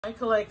Hi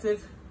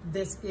collective,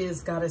 this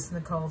is Goddess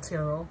Nicole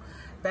Tarot,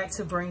 back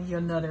to bring you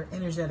another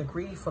energetic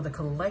read for the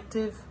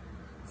collective,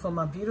 for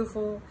my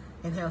beautiful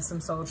and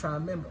handsome Soul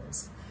Tribe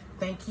members.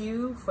 Thank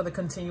you for the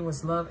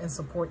continuous love and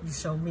support you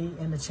show me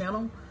in the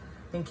channel.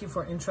 Thank you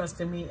for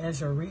entrusting me as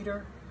your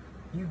reader.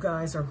 You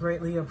guys are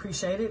greatly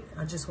appreciated.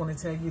 I just want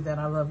to tell you that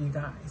I love you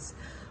guys.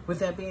 With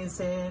that being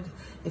said,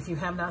 if you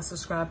have not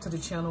subscribed to the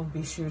channel,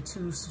 be sure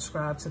to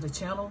subscribe to the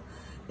channel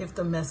if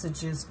the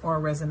messages are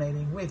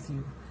resonating with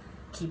you.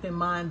 Keep in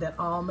mind that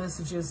all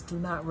messages do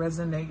not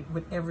resonate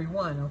with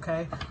everyone,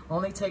 okay?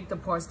 Only take the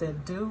parts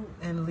that do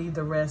and leave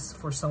the rest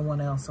for someone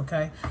else,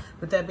 okay?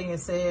 With that being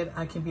said,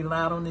 I can be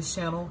loud on this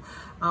channel.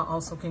 I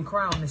also can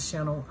cry on this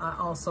channel. I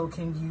also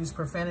can use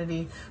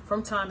profanity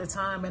from time to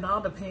time. It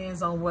all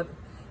depends on what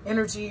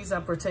energies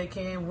I partake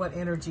in, what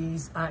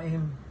energies I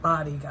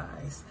embody,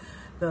 guys.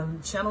 The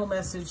channel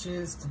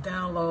messages, the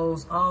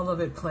downloads, all of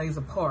it plays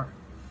a part.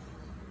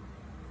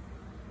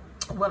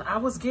 When I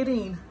was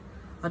getting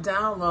a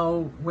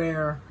download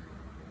where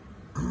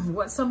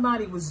what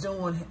somebody was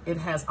doing, it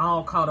has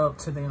all caught up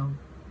to them,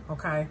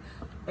 okay?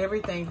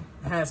 Everything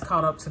has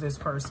caught up to this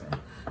person.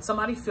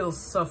 Somebody feels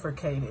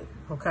suffocated,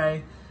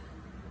 okay?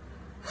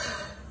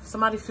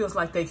 Somebody feels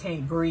like they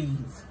can't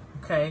breathe,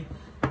 okay?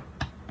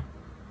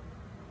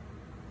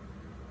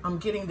 I'm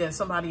getting that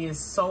somebody is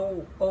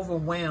so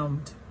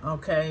overwhelmed,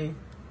 okay?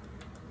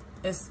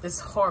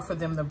 It's hard for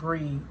them to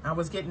breathe. I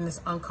was getting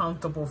this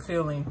uncomfortable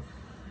feeling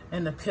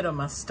in the pit of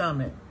my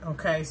stomach,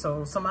 okay?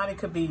 So somebody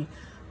could be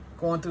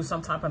going through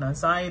some type of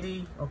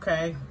anxiety,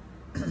 okay?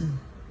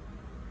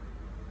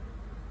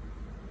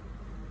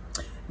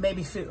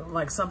 Maybe feel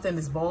like something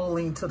is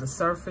boiling to the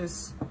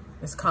surface.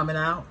 It's coming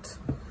out.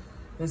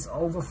 It's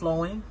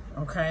overflowing,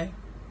 okay?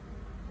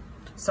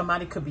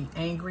 Somebody could be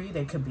angry.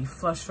 They could be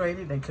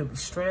frustrated. They could be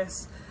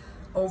stressed,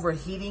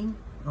 overheating,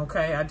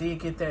 okay? I did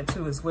get that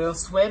too as well.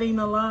 Sweating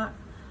a lot.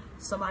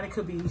 Somebody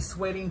could be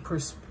sweating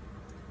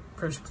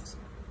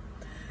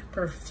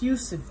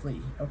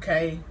profusively,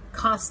 okay,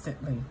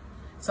 constantly.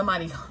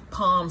 Somebody's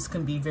palms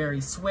can be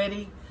very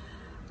sweaty,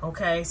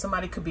 okay.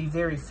 Somebody could be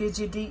very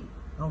fidgety,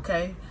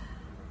 okay,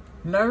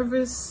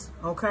 nervous,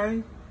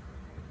 okay.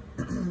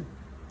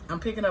 I'm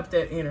picking up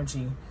that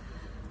energy.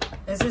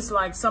 Is this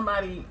like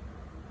somebody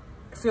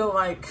feel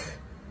like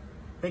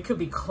they could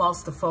be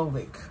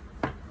claustrophobic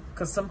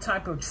because some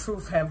type of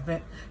truth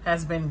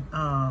has been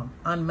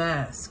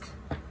unmasked.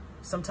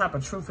 Some type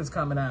of truth is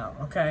coming out,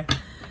 okay.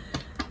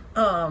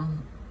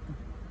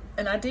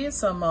 And I did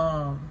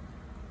some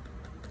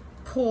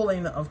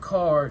pulling of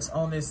cards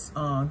on this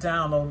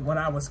download, what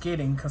I was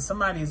getting, because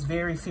somebody is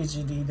very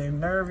fidgety, they're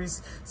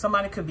nervous.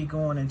 Somebody could be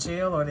going to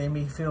jail, or they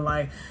may feel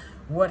like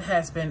what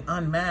has been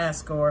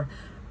unmasked or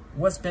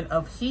what's been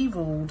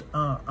upheavaled,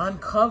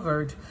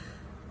 uncovered,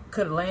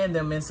 could land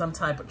them in some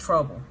type of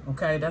trouble,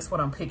 okay? That's what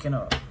I'm picking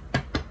up.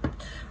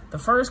 The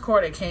first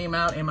card that came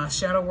out in my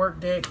shadow work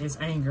deck is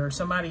anger.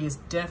 Somebody is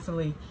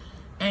definitely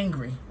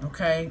angry,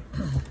 okay?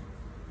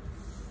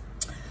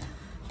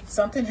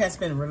 Something has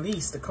been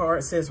released. The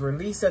card says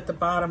release at the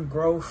bottom,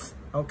 growth,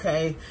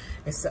 okay?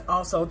 It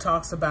also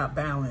talks about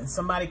balance.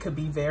 Somebody could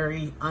be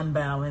very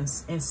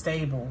unbalanced,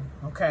 unstable,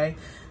 okay?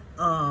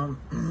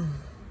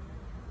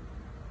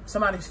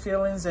 Somebody's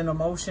feelings and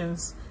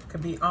emotions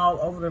could be all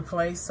over the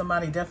place.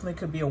 Somebody definitely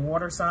could be a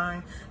water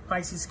sign,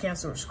 Pisces,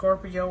 Cancer, or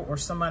Scorpio, or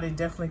somebody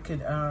definitely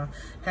could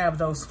have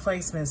those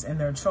placements in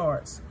their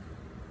charts.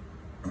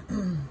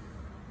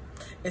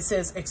 It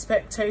says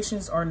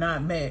expectations are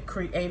not met,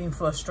 creating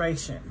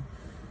frustration,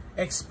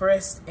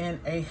 expressed in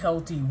a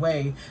healthy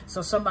way.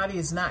 So somebody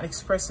is not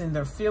expressing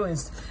their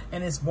feelings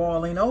and it's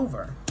boiling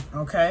over,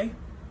 okay?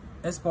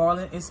 It's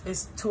boiling,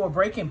 it's to a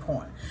breaking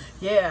point.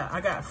 Yeah,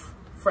 I got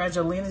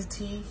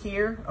fragility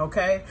here,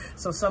 okay?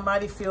 So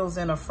somebody feels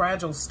in a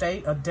fragile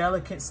state, a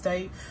delicate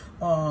state.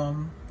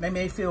 They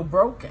may feel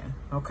broken,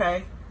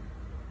 okay?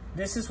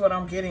 This is what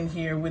I'm getting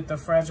here with the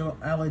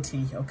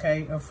fragility,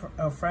 okay?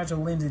 A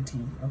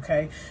fragility,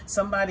 okay?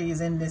 Somebody is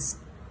in this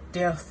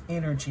death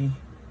energy.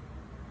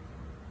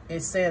 It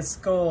says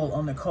skull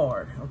on the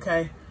card,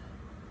 okay?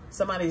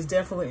 Somebody's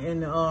definitely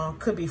in,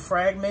 could be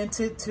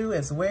fragmented too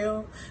as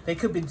well. They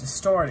could be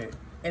distorted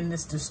in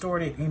this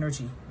distorted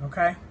energy,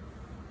 okay?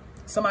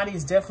 Somebody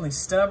is definitely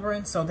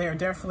stubborn, so they're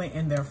definitely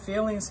in their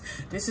feelings.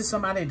 This is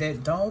somebody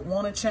that don't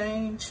want to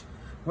change,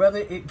 whether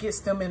it gets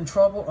them in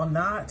trouble or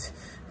not.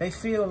 They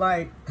feel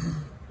like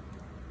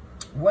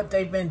what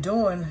they've been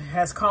doing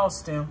has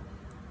cost them.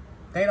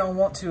 They don't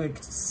want to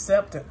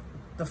accept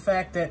the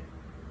fact that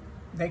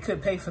they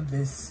could pay for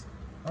this,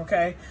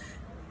 okay?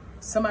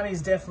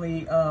 Somebody's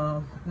definitely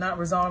not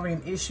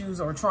resolving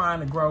issues or trying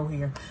to grow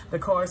here. The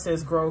card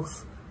says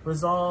growth,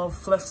 resolve,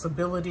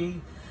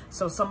 flexibility.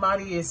 So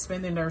somebody is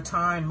spending their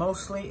time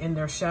mostly in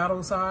their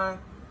shadow side.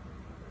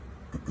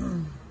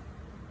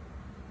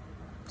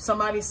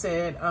 Somebody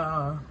said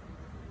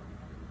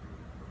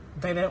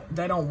they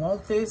don't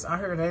want this. I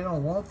heard they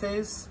don't want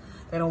this.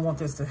 They don't want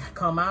this to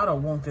come out or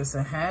want this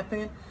to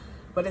happen.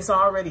 But it's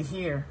already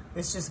here.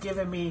 It's just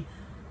giving me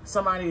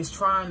somebody is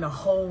trying to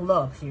hold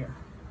up here.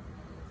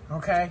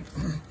 okay?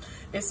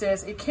 It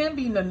says it can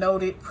be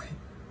denoted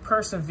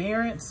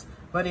perseverance,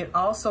 but it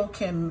also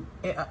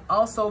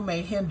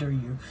may hinder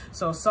you.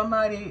 So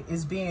somebody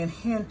is being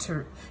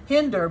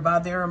hindered by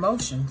their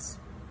emotions,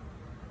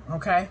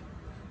 okay?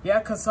 Yeah,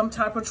 because some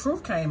type of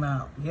truth came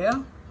out,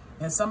 yeah?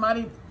 And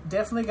somebody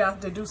definitely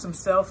got to do some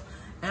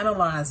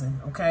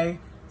self-analyzing, okay?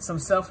 Some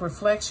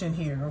self-reflection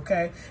here,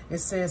 okay? It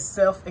says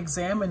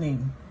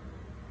self-examining.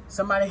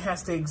 Somebody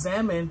has to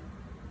examine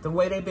the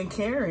way they've been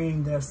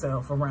carrying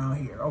themselves around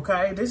here,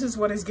 okay? This is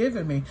what it's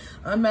giving me.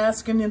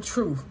 Unmasking the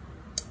truth.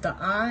 The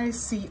eyes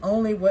see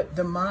only what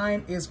the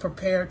mind is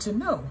prepared to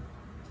know.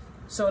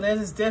 So that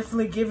is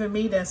definitely giving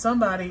me that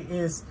somebody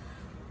is,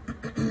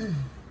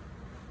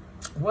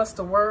 what's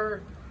the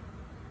word?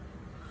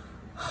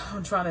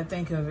 I'm trying to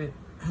think of it.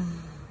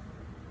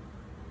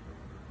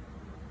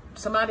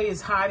 Somebody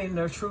is hiding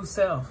their true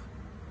self.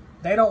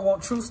 They don't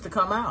want truth to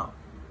come out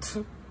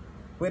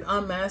with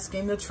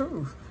unmasking the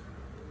truth.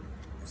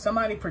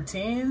 Somebody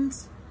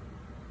pretends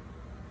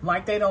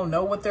like they don't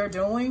know what they're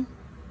doing,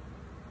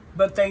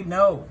 but they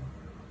know.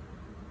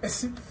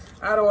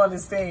 I don't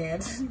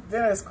understand.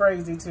 That is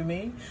crazy to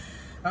me.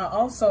 I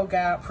also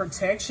got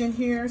protection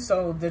here.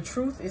 So the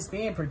truth is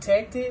being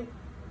protected.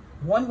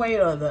 One way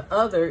or the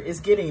other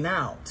is getting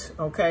out,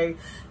 okay?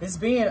 It's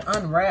being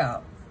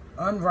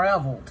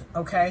unraveled,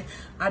 okay?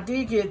 I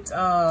did get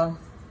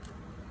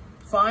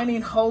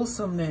finding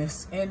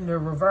wholesomeness in the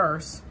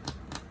reverse.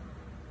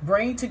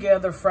 Bring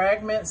together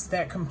fragments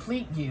that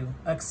complete you.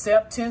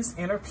 Acceptance,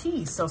 inner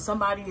peace. So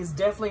somebody is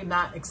definitely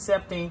not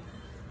accepting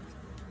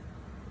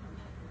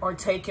or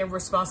taking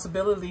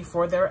responsibility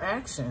for their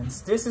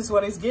actions. This is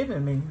what it's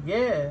giving me.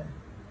 Yeah.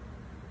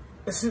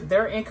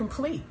 They're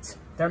incomplete.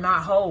 They're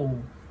not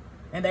whole.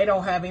 And they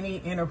don't have any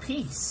inner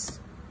peace.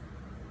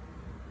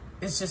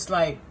 It's just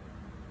like,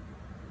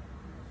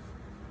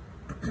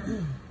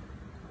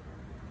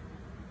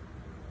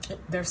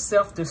 they're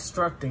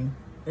self-destructing.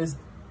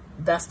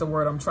 That's the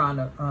word I'm trying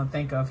to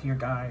think of here,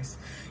 guys.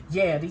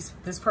 Yeah,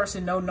 this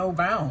person know no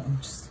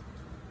bounds.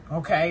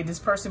 Okay, this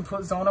person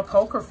puts on a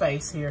poker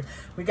face here.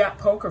 We got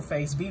poker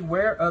face.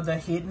 Beware of the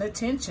hidden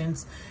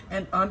intentions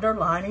and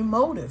underlying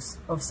motives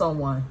of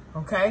someone.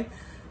 Okay,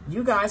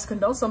 you guys can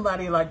know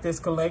somebody like this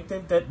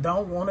collective that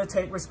don't want to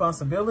take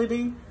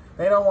responsibility.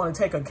 They don't want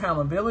to take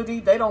accountability.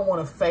 They don't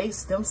want to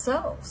face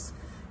themselves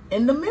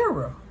in the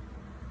mirror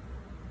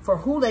for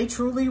who they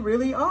truly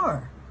really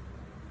are.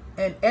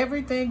 And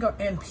everything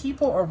and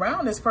people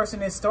around this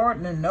person is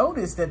starting to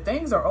notice that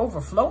things are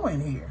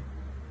overflowing here.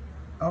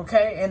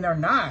 Okay, and they're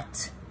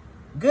not.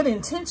 Good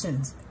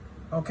intentions,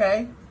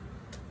 okay?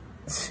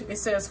 It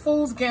says,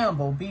 fools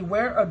gamble.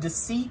 Beware of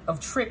deceit of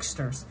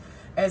tricksters,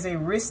 as a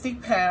risky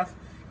path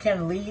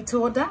can lead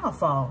to a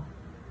downfall.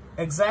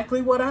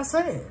 Exactly what I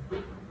said.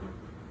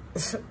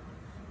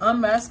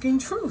 Unmasking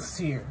truths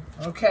here,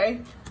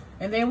 okay?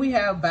 And then we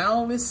have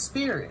boundless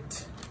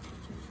spirit.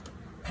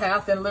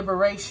 Path and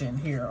liberation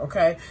here,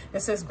 okay?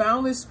 It says,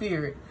 boundless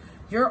spirit.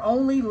 Your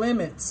only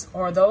limits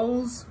are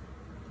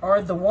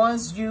the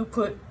ones you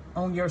put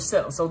on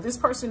yourself. So this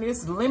person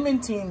is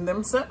limiting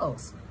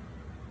themselves,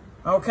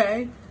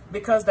 okay?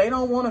 Because they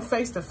don't want to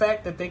face the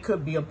fact that they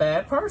could be a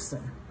bad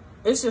person.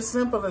 It's just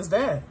simple as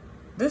that.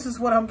 This is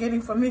what I'm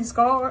getting from these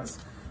cards.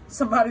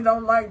 Somebody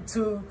don't like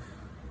to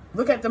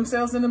look at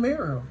themselves in the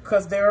mirror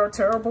because they're a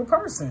terrible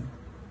person.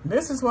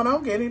 This is what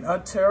I'm getting, a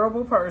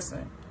terrible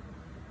person.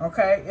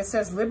 Okay, it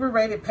says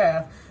liberated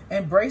path.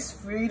 Embrace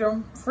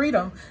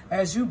freedom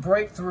as you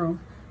break through,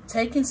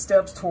 taking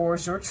steps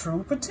towards your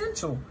true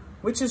potential,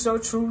 which is your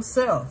true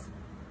self.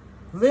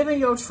 Living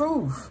your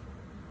truth.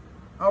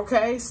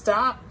 Okay,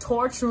 stop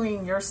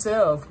torturing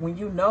yourself when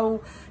you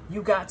know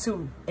you got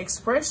to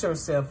express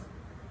yourself,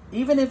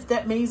 even if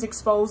that means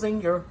exposing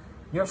your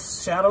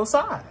shadow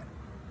side.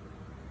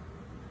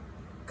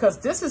 Because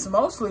this is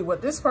mostly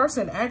what this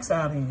person acts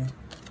out in.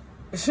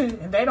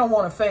 And they don't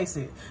want to face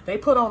it. They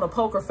put on a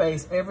poker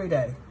face every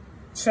day.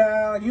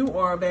 Child, you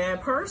are a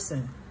bad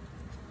person.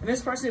 And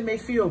this person may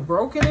feel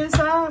broken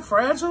inside,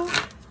 fragile.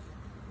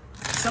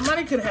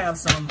 Somebody could have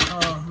some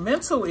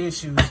mental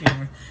issues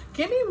here.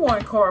 Give me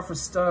one card for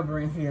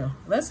stubborn here.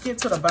 Let's get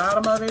to the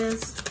bottom of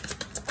this.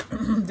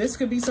 This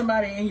could be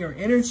somebody in your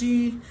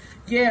energy.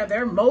 Yeah,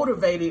 they're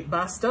motivated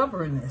by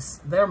stubbornness.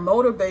 They're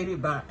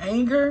motivated by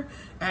anger,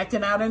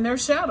 acting out in their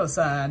shadow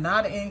side,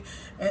 not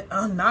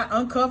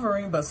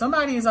uncovering, but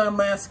somebody is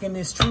unmasking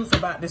this truth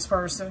about this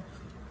person.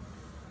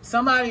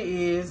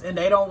 Somebody is, and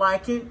they don't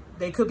like it.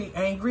 They could be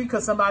angry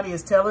because somebody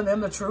is telling them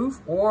the truth,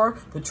 or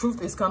the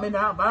truth is coming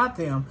out by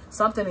them.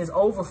 Something is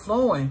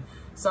overflowing.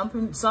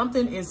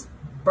 Something is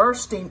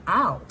bursting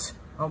out.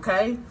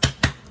 Okay.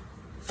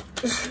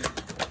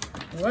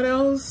 What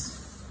else?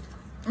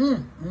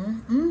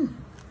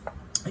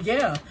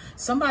 Yeah,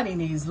 somebody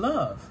needs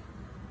love.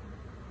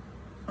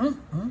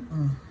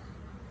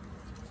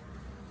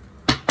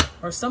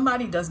 Or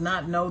somebody does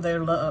not know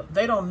their love.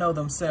 They don't know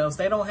themselves.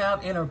 They don't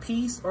have inner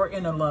peace or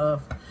inner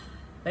love.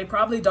 They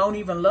probably don't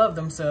even love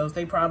themselves.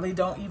 They probably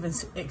don't even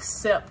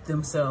accept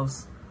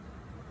themselves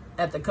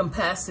at the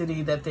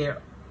capacity that they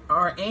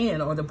are in,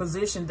 or the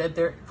position that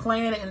they're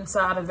playing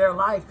inside of their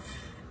life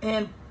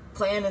and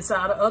playing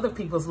inside of other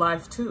people's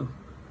life too,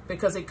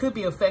 because it could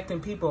be affecting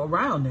people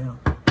around them.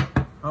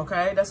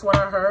 Okay, that's what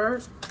I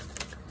heard.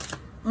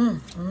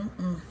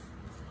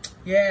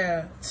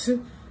 Yeah,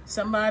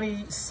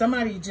 somebody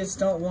just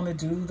don't want to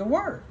do the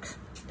work.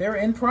 They're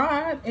in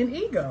pride and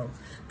ego.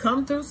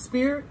 Come through,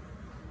 Spirit,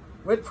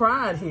 with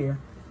pride here.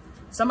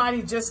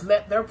 Somebody just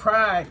let their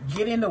pride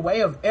get in the way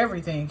of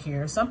everything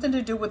here. Something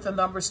to do with the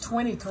numbers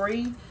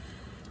 23,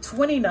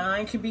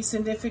 29 could be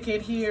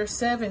significant here.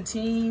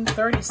 17,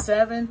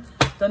 37.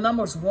 The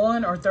numbers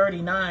 1 or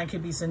 39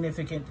 could be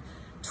significant.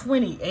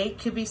 28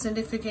 could be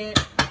significant.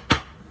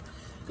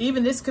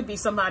 Even this could be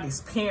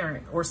somebody's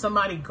parent or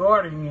somebody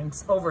guardian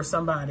over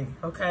somebody,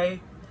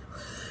 okay?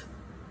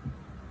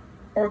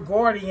 Or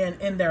guardian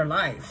in their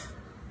life.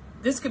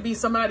 This could be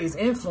somebody's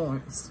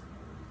influence,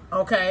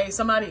 okay?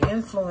 Somebody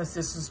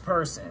influences this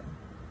person.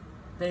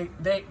 They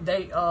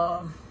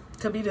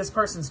could be this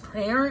person's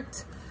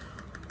parent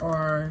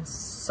or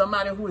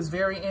somebody who is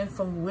very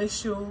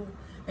influential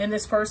in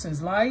this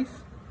person's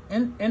life.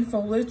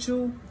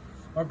 Influential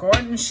or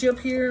guardianship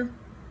here.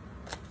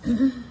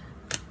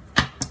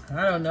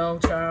 I don't know,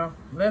 child.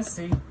 Let's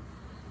see.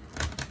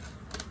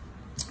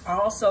 I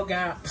also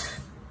got,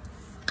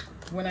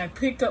 when I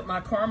picked up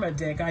my karma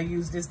deck, I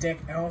used this deck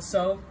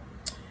also.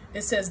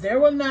 It says there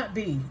will not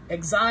be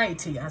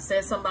anxiety. I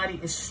said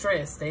somebody is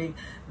stressed.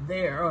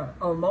 Their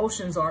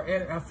emotions are,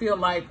 I feel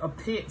like a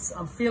pit.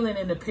 I'm feeling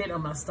in the pit of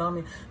my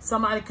stomach.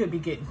 Somebody could be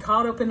getting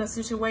caught up in a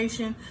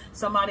situation.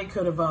 Somebody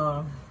could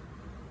have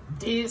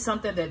did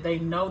something that they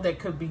know that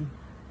could be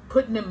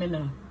putting them in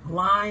a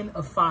line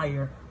of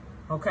fire.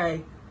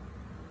 Okay.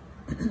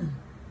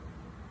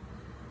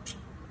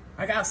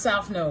 I got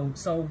South Node,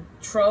 so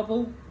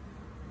trouble.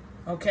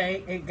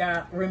 Okay, it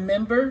got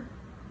remember,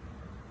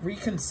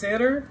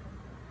 reconsider,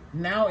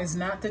 now is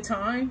not the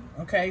time.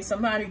 Okay,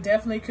 somebody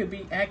definitely could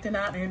be acting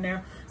out in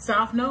their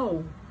South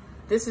Node.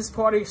 This is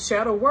part of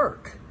shadow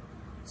work.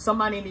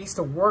 Somebody needs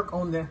to work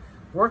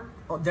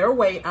their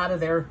way out of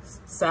their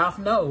South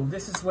Node.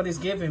 This is what it's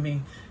giving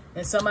me,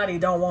 and somebody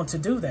don't want to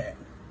do that.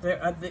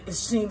 It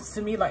seems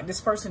to me like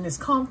this person is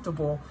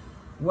comfortable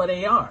where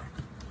they are.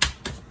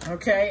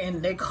 Okay,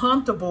 and they're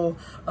comfortable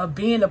of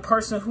being a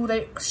person who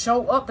they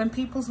show up in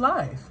people's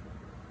life.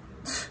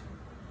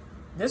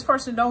 This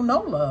person don't know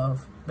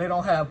love. They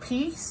don't have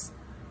peace.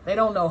 They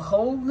don't know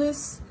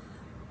wholeness.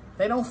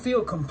 They don't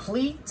feel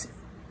complete.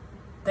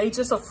 They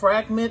just a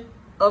fragment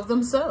of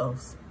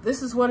themselves.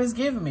 This is what it's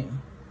giving me.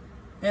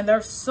 And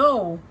they're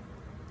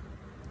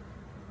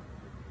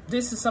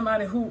this is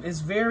somebody who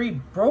is very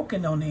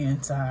broken on the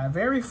inside,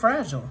 very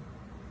fragile.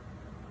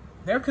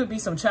 There could be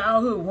some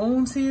childhood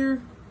wounds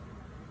here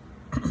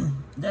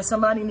that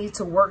somebody needs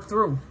to work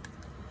through.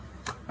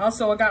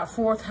 Also, I got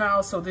 4th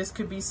house, so this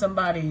could be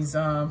somebody's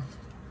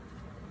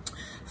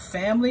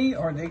family,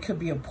 or they could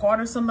be a part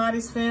of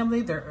somebody's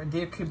family.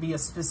 There could be a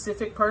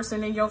specific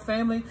person in your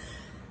family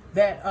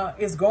that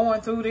is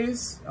going through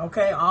this,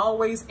 okay?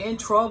 Always in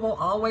trouble,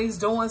 always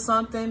doing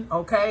something,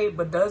 okay?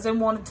 But doesn't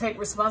want to take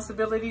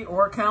responsibility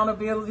or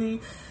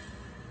accountability.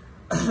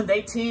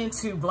 They tend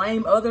to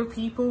blame other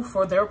people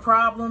for their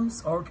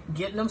problems, or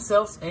getting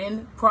themselves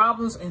in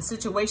problems and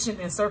situations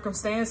and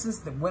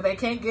circumstances where they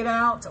can't get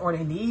out, or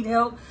they need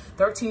help.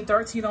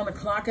 1313 on the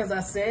clock, as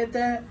I said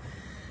that.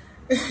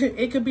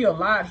 It could be a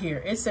lot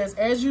here. It says,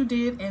 as you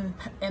did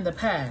in the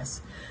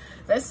past.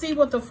 Let's see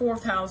what the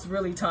 4th house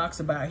really talks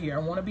about here. I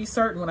want to be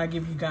certain when I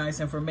give you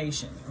guys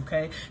information,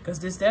 okay? Because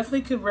this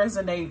definitely could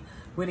resonate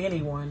with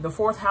anyone. The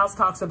 4th house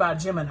talks about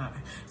Gemini.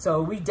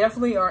 So we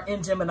definitely are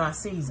in Gemini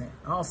season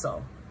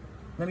also.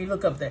 Let me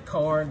look up that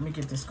card. Let me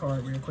get this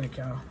card real quick,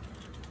 y'all.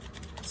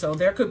 So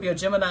there could be a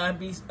Gemini,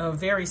 be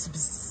very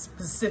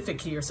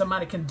specific here.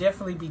 Somebody can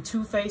definitely be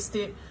two-faced,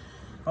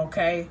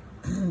 okay?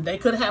 They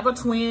could have a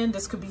twin.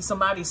 This could be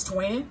somebody's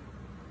twin.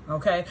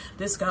 Okay,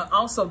 this can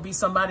also be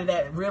somebody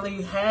that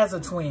really has a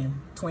twin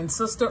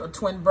sister or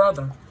twin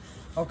brother.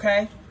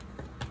 Okay,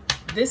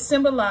 this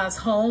symbolizes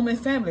home and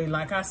family.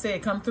 Like I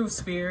said, come through,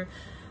 Spirit.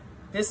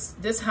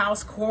 This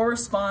house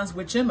corresponds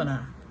with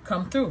Gemini.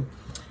 Come through.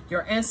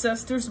 Your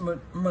ancestors,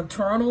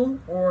 maternal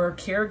or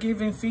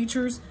caregiving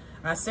features.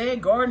 I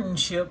said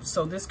guardianship,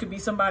 so this could be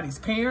somebody's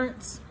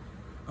parents.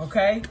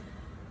 Okay,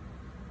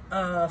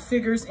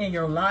 figures in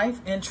your life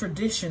and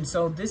tradition.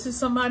 So this is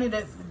somebody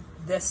that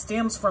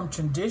stems from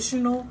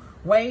traditional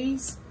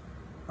ways,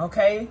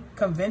 okay?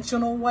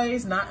 Conventional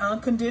ways, not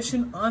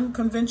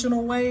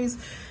unconventional ways.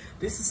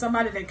 This is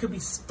somebody that could be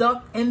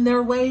stuck in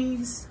their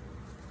ways,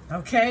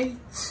 okay?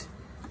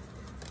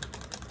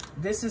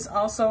 This is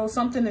also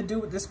something to do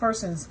with this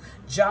person's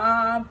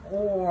job,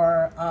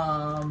 or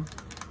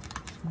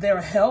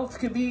their health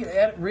could be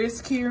at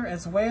risk here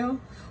as well,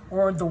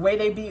 or the way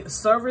they be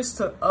service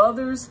to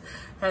others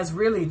has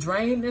really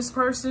drained this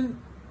person,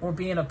 or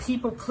being a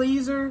people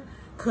pleaser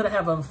could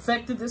have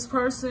affected this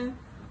person.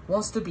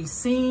 Wants to be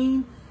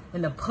seen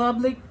in the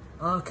public,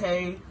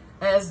 okay?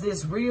 as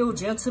this real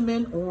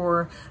gentleman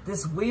or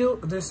this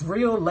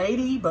real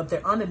lady, but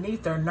they're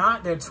underneath, they're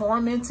not, they're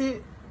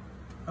tormented,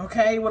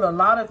 okay, with a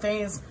lot of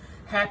things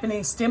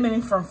happening,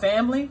 stemming from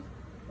family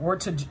or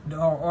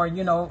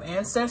you know,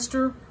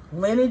 ancestor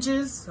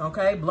lineages,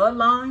 okay,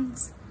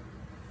 bloodlines.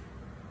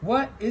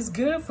 What is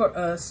good for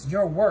us?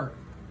 Your work.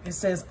 It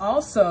says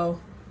also,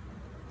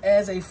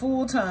 as a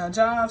full-time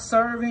job,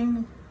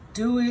 serving,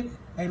 do it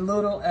a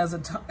little at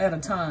a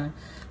time.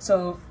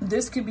 So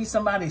this could be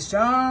somebody's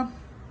job.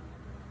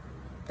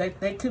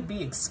 They could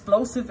be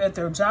explosive at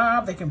their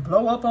job. They can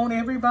blow up on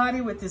everybody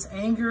with this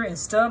anger and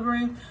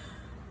stubborn.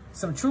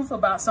 Some truth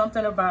about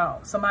something,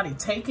 about somebody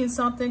taking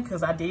something,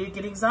 because I did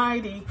get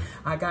anxiety.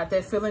 I got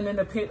that feeling in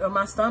the pit of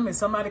my stomach.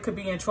 Somebody could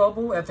be in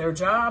trouble at their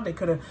job. They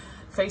could have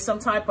faced some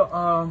type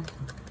of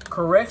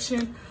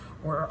correction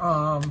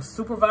or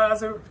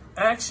supervisor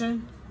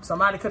action.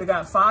 Somebody could have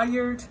got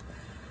fired.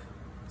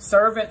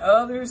 Serving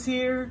others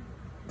here.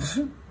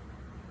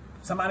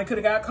 Somebody could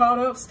have got caught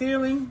up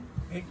stealing.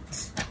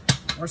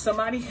 Or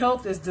somebody's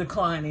health is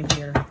declining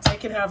here.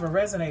 Take it however it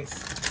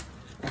resonates.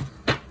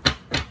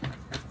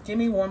 Give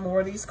me one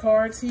more of these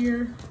cards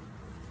here.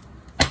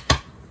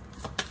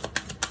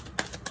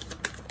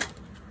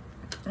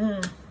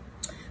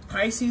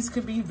 Pisces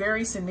could be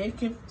very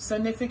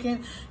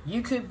significant.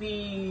 You could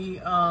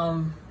be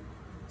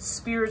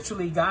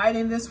spiritually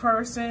guiding this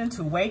person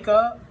to wake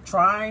up,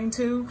 trying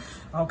to.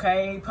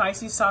 Okay,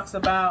 Pisces talks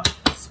about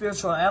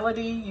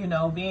spirituality, you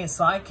know, being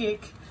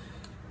psychic.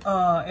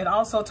 It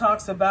also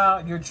talks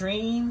about your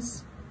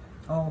dreams.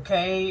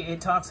 Okay, it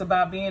talks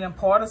about being a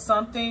part of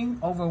something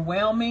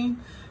overwhelming.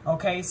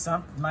 Okay,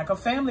 like a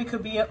family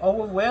could be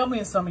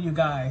overwhelming some of you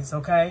guys.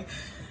 Okay,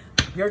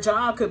 your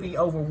job could be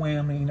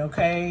overwhelming.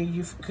 Okay,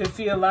 you could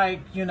feel like,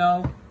 you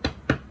know,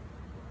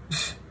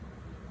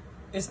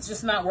 it's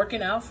just not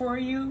working out for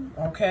you.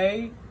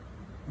 Okay,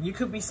 you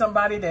could be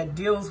somebody that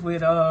deals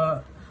with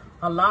a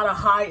lot of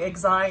high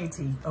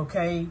anxiety,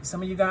 okay?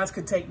 Some of you guys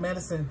could take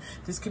medicine.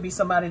 This could be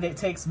somebody that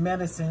takes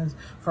medicine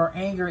for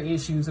anger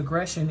issues,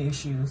 aggression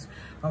issues,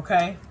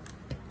 okay?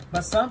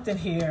 But something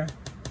here,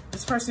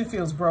 this person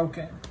feels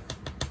broken.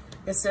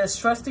 It says,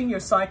 trusting your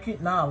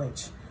psychic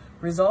knowledge,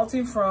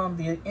 resulting from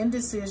the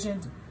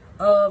indecision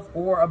of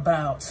or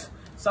about.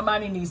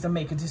 Somebody needs to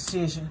make a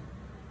decision,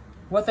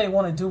 what they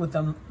want to do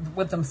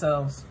with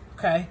themselves,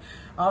 okay?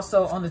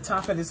 Also, on the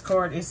top of this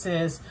card, it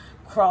says,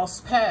 cross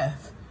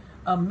path.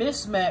 A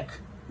mismatch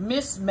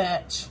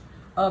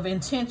of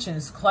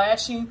intentions,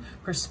 clashing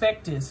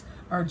perspectives.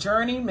 Our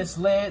journey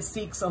misled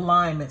seeks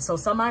alignment. So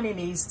somebody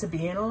needs to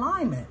be in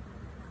alignment.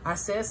 I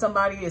said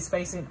somebody is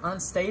facing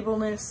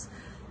unstableness,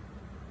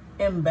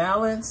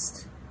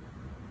 imbalanced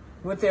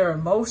with their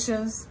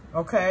emotions,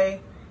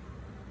 okay?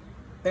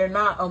 They're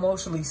not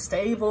emotionally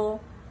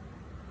stable.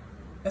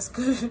 It's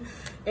good.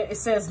 It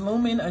says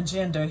looming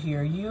agenda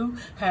here. You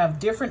have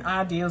different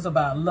ideas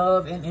about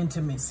love and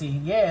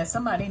intimacy. Yeah,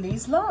 somebody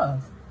needs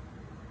love.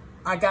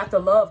 I got the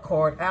love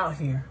card out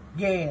here.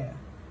 Yeah.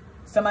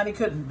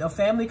 A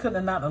family could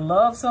have not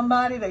loved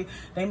somebody.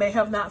 They may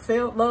have not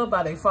felt loved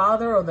by their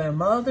father or their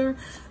mother.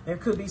 There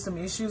could be some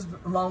issues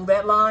along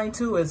that line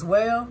too as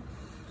well.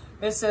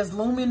 It says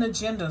looming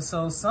agenda.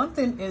 So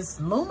something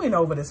is looming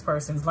over this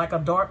person. It's like a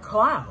dark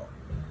cloud.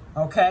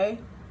 Okay.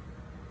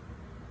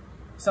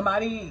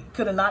 Somebody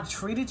could have not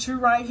treated you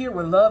right here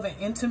with love and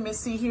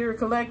intimacy here,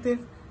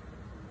 collective.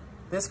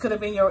 This could have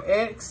been your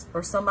ex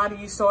or somebody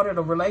you started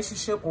a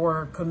relationship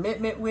or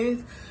commitment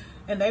with,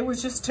 and they were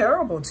just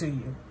terrible to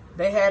you.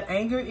 They had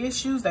anger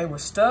issues. They were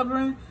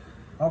stubborn.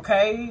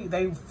 Okay.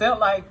 You felt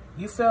like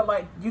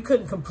you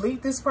couldn't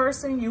complete this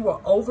person. You were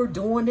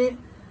overdoing it.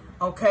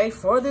 Okay.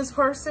 For this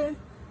person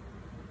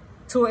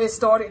till it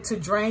started to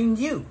drain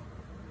you.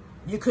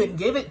 You couldn't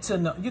give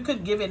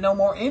it no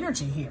more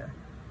energy here.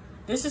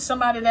 This is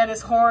somebody that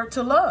is hard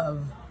to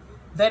love.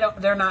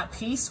 They're not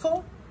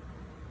peaceful.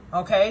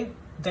 Okay.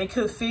 They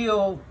could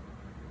feel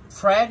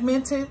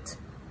fragmented.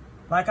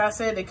 Like I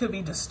said, they could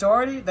be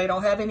distorted. They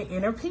don't have any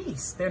inner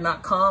peace. They're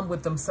not calm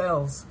with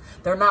themselves.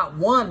 They're not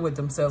one with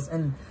themselves.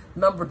 And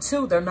number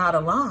two, they're not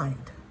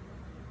aligned.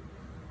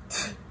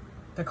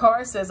 The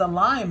card says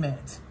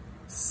alignment.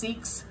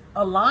 Seeks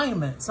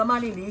alignment.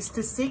 Somebody needs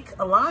to seek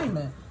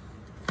alignment.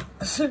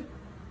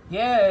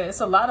 Yeah,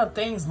 it's a lot of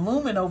things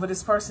looming over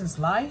this person's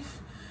life.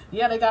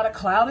 Yeah, they got a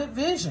clouded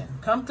vision.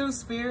 Come through,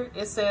 Spirit.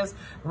 It says,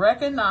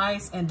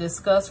 recognize and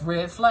discuss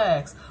red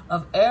flags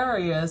of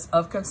areas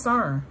of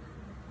concern.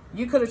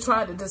 You could have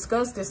tried to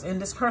discuss this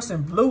and this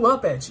person blew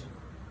up at you.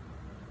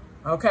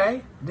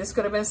 Okay? This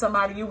could have been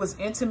somebody you was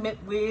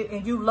intimate with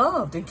and you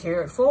loved and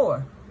cared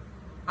for.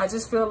 I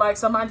just feel like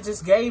somebody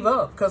just gave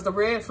up because the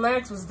red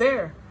flags was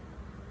there.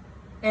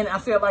 And I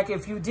feel like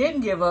if you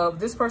didn't give up,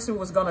 this person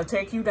was going to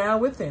take you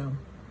down with them.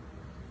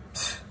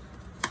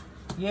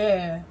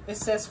 Yeah, it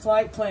says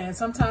flight plan.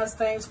 Sometimes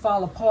things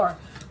fall apart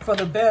for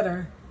the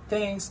better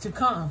things to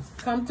come.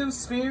 Come through,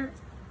 Spirit.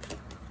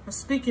 I'm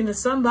speaking to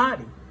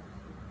somebody.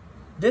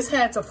 This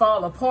had to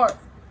fall apart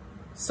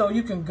so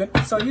you can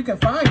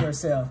find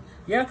yourself.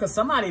 Yeah, because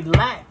somebody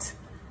lacked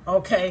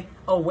Okay,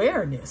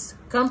 awareness.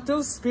 Come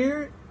through,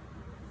 spirit.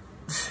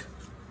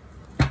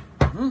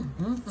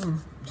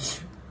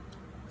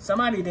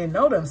 Somebody didn't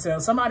know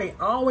themselves. Somebody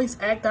always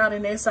act out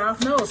in their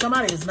South Node.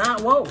 Somebody is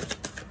not woke.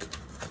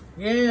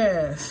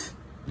 Yes.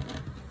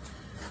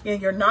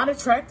 And you're not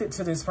attracted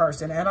to this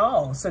person at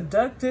all.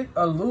 Seductive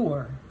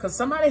allure. Because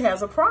somebody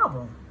has a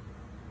problem.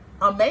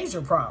 A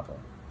major problem.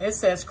 It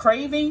says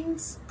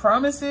cravings,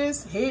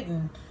 promises,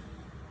 hidden.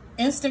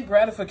 Instant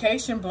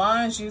gratification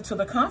blinds you to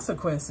the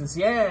consequences.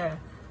 Yeah.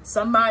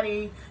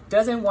 Somebody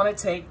doesn't want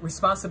to take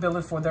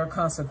responsibility for their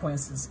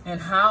consequences and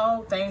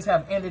how things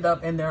have ended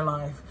up in their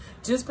life.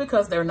 Just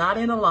because they're not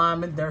in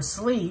alignment, they're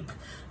asleep.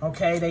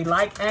 Okay. They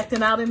like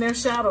acting out in their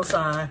shadow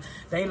side.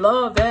 They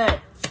love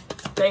that.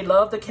 They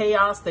love the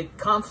chaos, the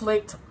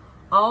conflict.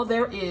 All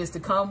there is to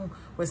come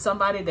with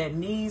somebody that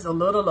needs a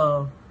little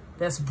love,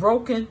 that's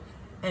broken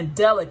and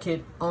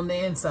delicate on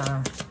the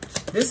inside.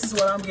 This is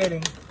what I'm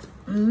getting.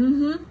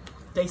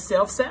 They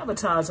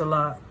self-sabotage a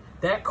lot.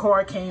 That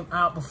card came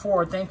out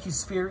before. Thank you,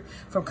 Spirit,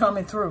 for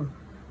coming through.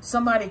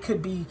 Somebody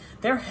could be,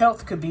 their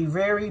health could be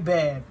very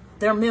bad.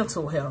 Their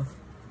mental health.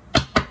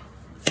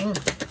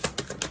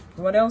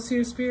 What else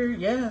here, Spirit?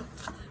 Yeah.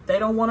 They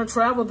don't want to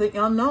travel the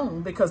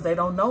unknown because they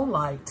don't know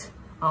light.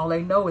 All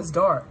they know is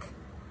dark.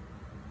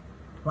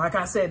 Like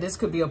I said, this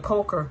could be a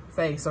poker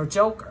face or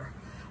joker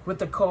with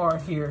the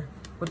card here,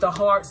 with the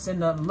hearts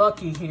and the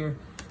lucky here.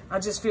 I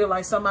just feel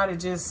like somebody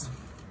just,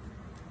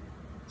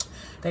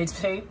 they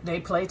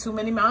play too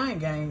many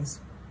mind games.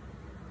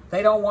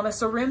 They don't want to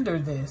surrender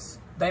this.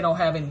 They don't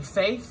have any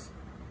faith.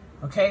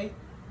 Okay?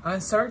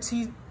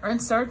 Uncertainty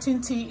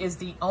is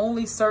the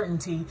only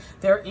certainty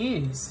there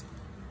is.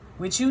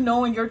 With you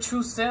knowing your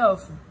true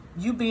self,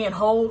 you being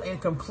whole and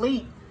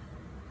complete,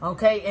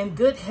 okay, and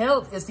good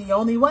health is the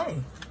only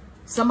way.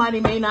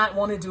 Somebody may not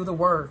want to do the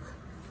work.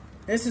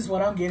 This is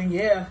what I'm getting,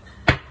 yeah.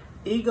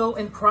 Ego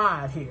and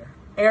pride here.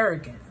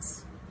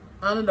 Arrogance.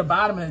 Under the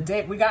bottom of the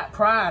deck, we got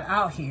pride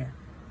out here.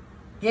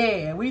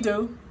 Yeah, we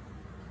do.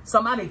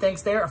 Somebody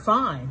thinks they're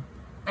fine.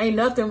 Ain't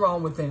nothing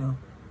wrong with them.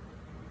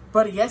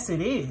 But yes,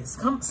 it is.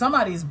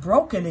 Somebody's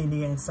broken in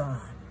the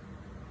inside.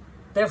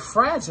 They're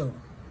fragile.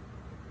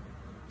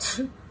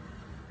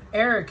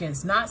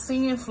 Arrogance, not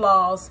seeing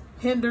flaws,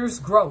 hinders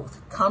growth.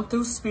 Come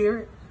through,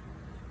 Spirit.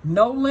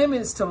 No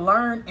limits to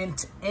learn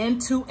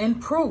and to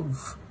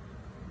improve.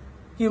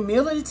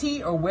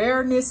 Humility,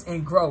 awareness,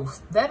 and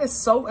growth. That is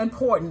so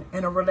important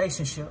in a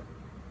relationship.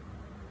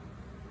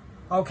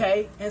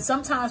 Okay? And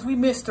sometimes we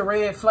miss the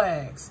red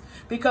flags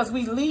because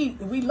we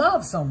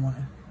love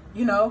someone.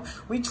 You know,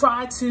 we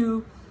try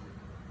to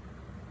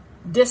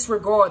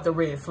disregard the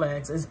red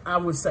flags, as I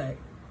would say,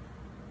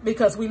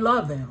 because we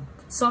love them.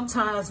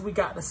 Sometimes we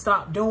got to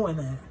stop doing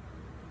that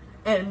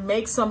and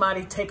make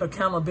somebody take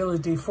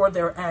accountability for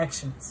their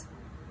actions.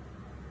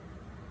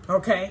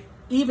 Okay?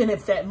 Even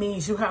if that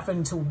means you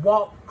having to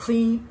walk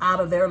clean out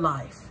of their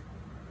life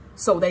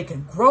so they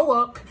can grow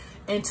up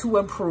and to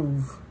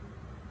improve.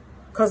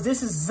 Because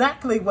this is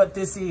exactly what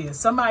this is.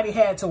 Somebody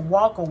had to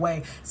walk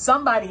away.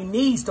 Somebody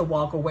needs to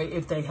walk away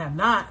if they have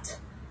not.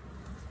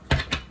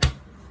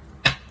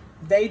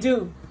 They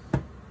do.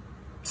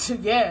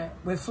 Yeah,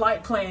 with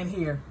flight plan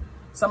here.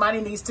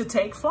 Somebody needs to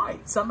take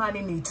flight.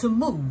 Somebody needs to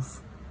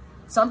move.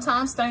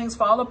 Sometimes things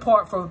fall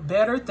apart for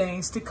better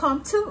things to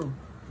come to.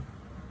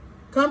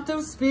 Come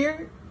through,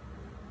 Spirit.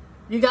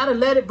 You got to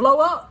let it blow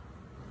up.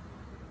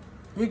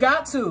 You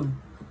got to.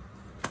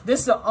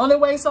 This is the only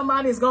way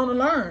somebody is going to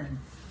learn.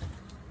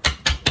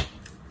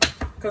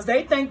 Because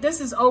they think this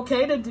is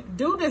okay to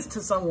do this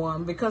to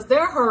someone because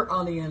they're hurt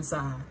on the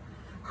inside.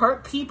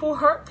 Hurt people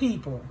hurt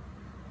people.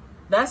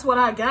 That's what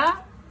I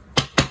got.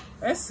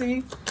 Let's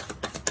see.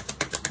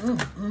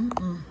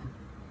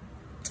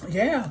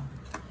 Yeah.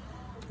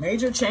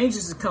 Major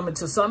changes is coming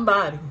to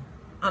somebody.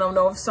 I don't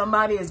know if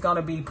somebody is going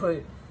to be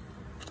put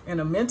in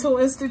a mental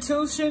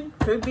institution,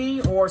 could be,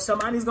 or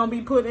somebody's going to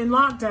be put in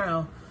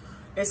lockdown.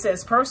 It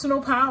says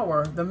personal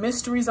power, the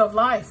mysteries of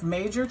life,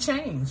 major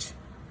change.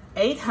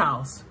 8th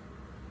house.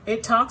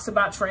 It talks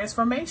about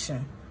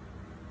transformation.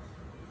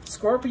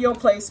 Scorpio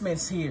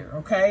placements here,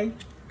 okay?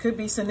 Could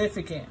be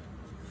significant.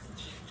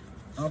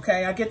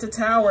 Okay, I get the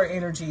Tower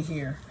energy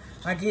here.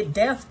 I get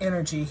death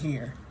energy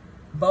here.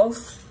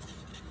 Both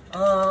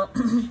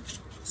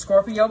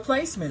Scorpio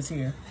placements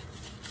here.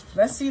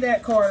 Let's see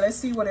that card. Let's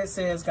see what it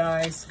says,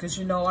 guys. Because,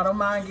 you know, I don't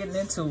mind getting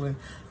into it.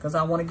 Because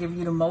I want to give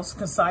you the most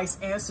concise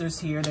answers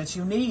here that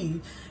you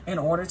need in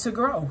order to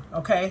grow.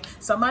 Okay?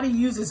 Somebody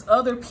uses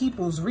other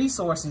people's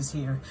resources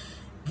here.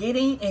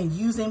 Getting and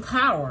using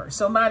power.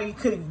 Somebody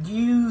could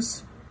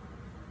use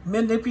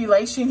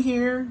manipulation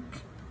here.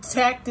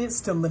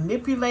 Tactics to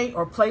manipulate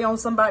or play on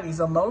somebody's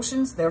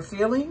emotions, their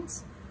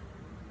feelings.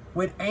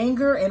 With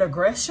anger and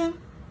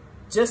aggression.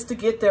 Just to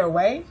get their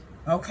way.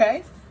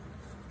 Okay?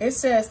 It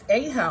says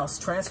 8th house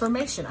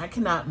transformation. I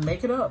cannot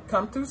make it up.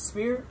 Come through,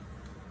 Spirit.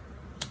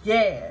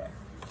 Yeah.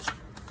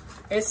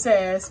 It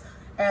says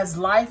as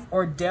life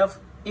or death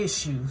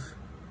issues.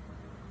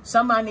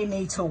 Somebody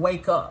needs to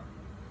wake up.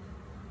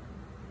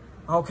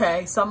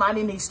 Okay,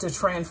 somebody needs to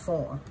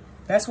transform.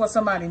 That's what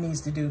somebody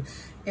needs to do.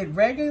 It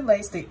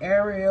regulates the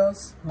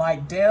areas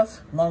like death,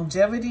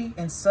 longevity,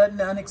 and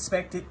sudden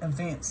unexpected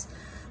events.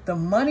 The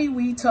money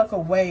we tuck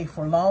away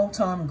for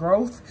long-term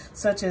growth,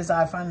 such as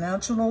our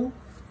financial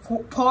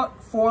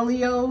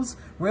portfolios,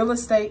 real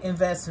estate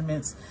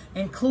investments,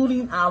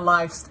 including our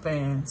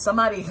lifespan.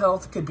 Somebody's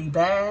health could be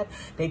bad.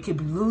 They could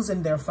be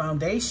losing their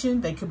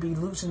foundation. They could be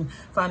losing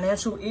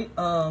financial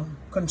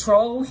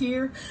control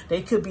here.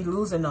 They could be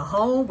losing a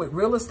home with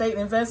real estate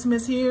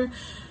investments here.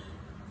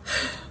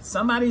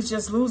 Somebody's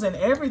just losing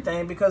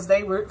everything because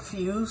they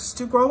refuse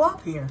to grow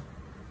up here.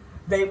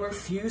 They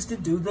refuse to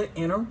do the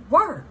inner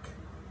work.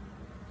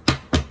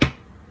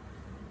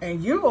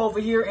 And you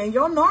over here in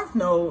your North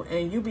Node,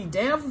 and you be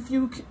damned if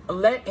you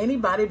let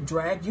anybody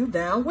drag you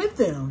down with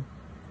them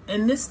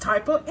in this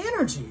type of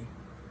energy.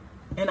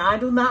 And I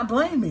do not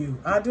blame you.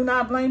 I do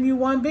not blame you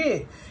one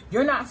bit.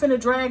 You're not finna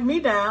drag me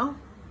down.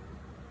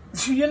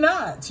 You're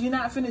not. You're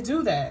not finna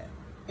do that.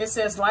 It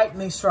says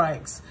lightning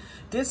strikes.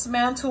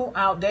 Dismantle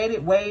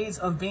outdated ways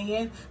of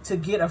being to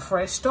get a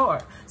fresh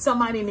start.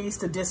 Somebody needs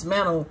to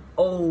dismantle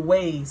old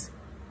ways.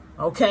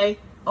 Okay?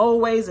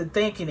 Old ways of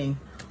thinking.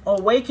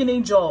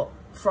 Awakening jolt.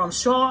 From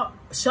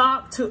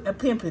shock to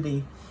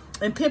epiphany.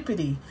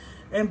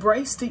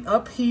 Embrace the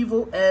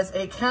upheaval as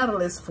a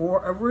catalyst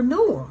for a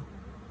renewal.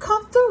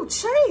 Come through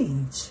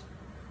change.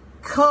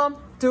 Come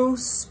through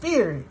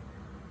spirit.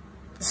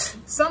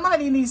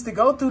 Somebody needs to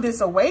go through this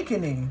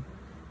awakening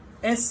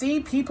and see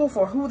people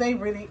for who they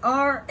really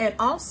are, and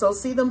also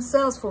see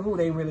themselves for who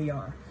they really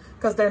are.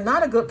 Because they're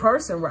not a good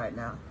person right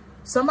now.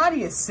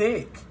 Somebody is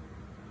sick.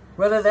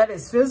 Whether that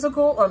is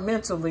physical or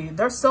mentally,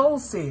 their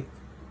soul's sick.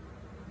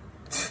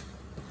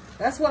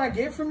 That's what I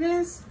get from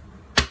this.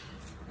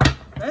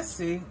 Let's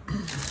see.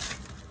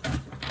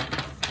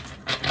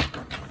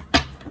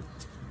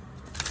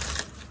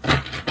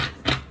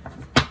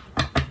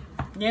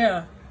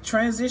 Yeah,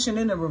 transition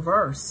in the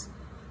reverse.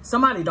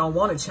 Somebody don't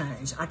want to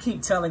change. I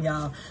keep telling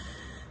y'all.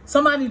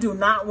 Somebody do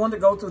not want to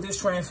go through this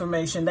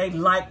transformation. They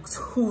like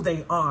who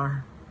they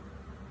are.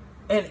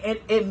 And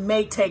it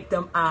may take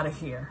them out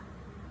of here.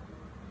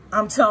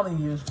 I'm telling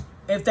you,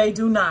 if they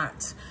do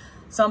not.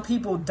 Some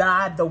people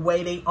died the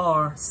way they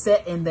are,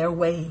 set in their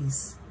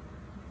ways.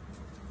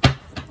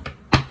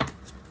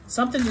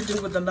 Something to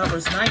do with the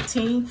numbers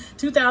 19.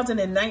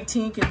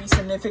 2019 can be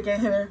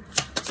significant here.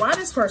 Why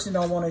this person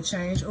don't want to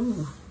change?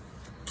 Ooh,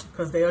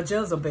 because they are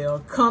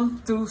Jezebel.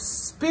 Come through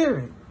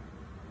spirit.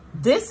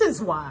 This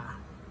is why.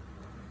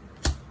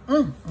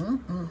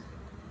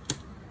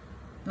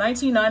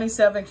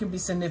 1997 can be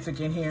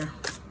significant here.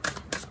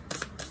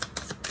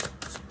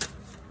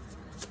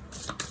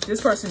 This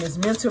person is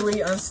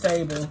mentally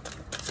unstable.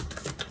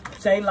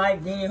 They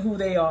like being who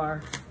they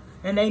are.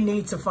 And they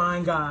need to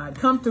find God.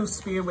 Come through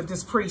spirit with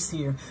this priest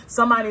here.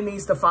 Somebody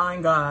needs to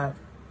find God.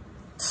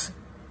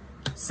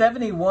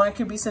 71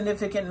 could be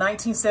significant.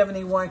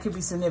 1971 could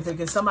be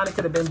significant. Somebody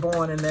could have been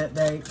born in that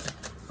date.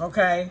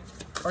 Okay?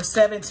 Or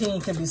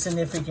 17 could be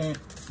significant.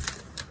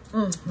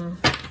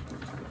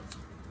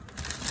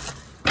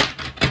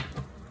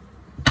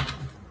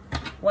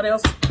 What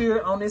else,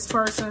 spirit, on this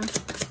person?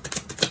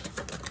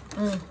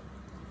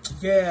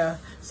 Yeah,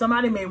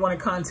 somebody may want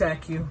to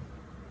contact you.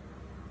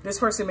 This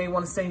person may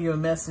want to send you a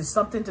message.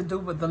 Something to do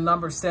with the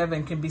number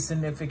 7 can be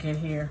significant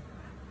here.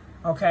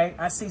 Okay,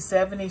 I see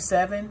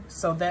 77,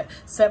 so that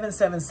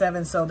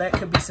 777, so that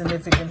could be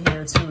significant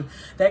here too.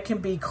 That can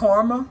be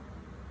karma.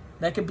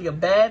 That could be a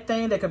bad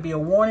thing. That could be a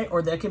warning,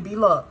 or that can be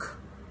luck.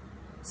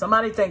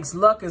 Somebody thinks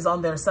luck is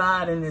on their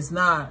side and it's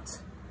not.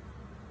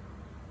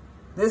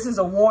 This is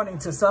a warning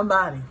to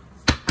somebody.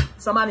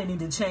 Somebody need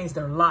to change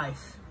their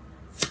life.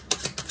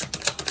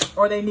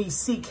 Or they need to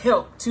seek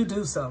help to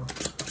do so.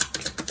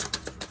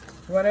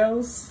 What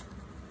else?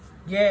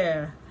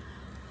 Yeah.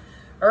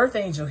 Earth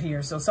angel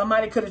here. So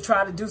somebody could have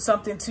tried to do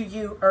something to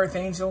you, Earth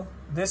angel.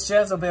 This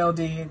Jezebel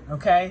did,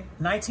 okay?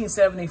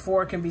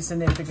 1974 can be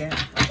significant.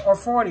 Or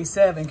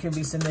 47 can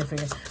be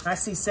significant. I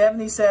see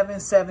 77,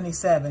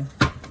 77,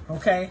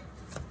 okay?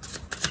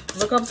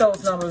 Look up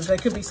those numbers. They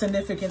could be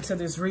significant to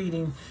this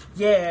reading.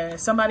 Yeah,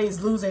 somebody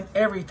is losing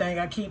everything.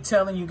 I keep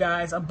telling you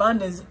guys,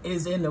 abundance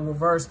is in the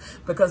reverse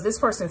because this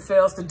person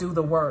fails to do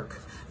the work.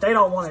 They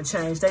don't want to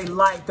change. They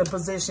like the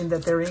position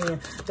that they're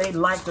in. They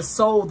like the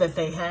soul that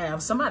they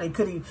have. Somebody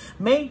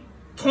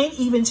can't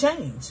even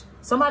change.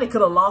 Somebody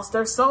could have lost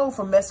their soul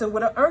from messing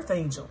with an earth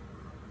angel.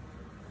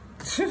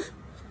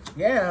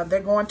 Yeah, they're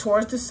going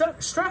towards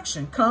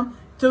destruction. Come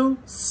through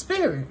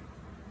spirit.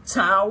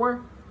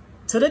 Tower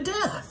to the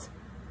death.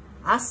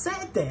 I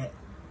said that.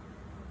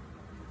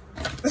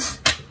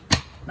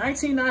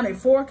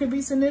 1994 could be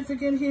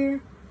significant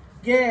here.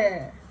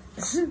 Yeah.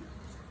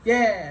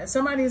 Yeah.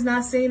 Somebody is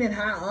not seen in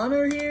high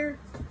honor here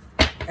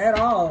at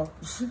all.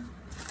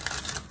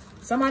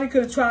 Somebody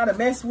could have tried to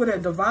mess with a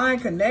divine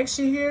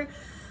connection here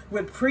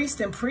with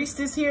priest and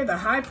priestess here. The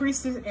high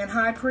priestess and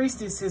high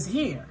priestess is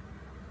here.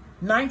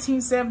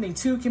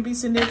 1972 can be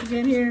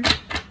significant here.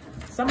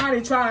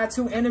 Somebody tried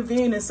to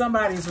intervene in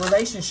somebody's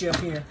relationship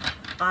here.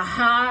 a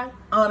high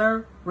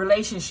honor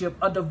relationship,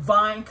 a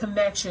divine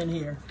connection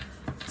here.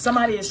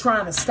 Somebody is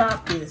trying to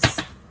stop this.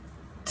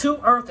 2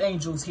 earth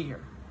angels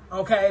here,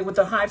 okay, with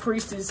the high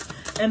priestess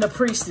and the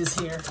priestess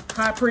here.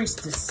 High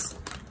priestess,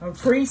 a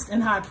priest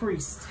and high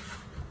priest.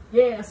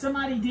 Yeah,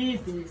 somebody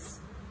did this,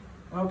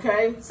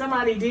 okay?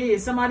 Somebody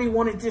did. Somebody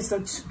wanted this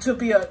to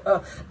be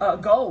a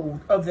goal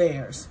of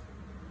theirs,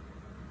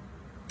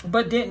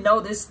 but didn't know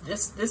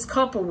this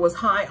couple was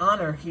high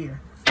honor here.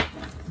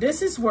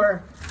 This is why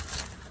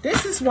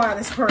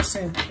this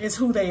person is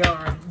who they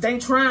are. They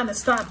trying to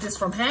stop this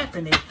from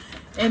happening.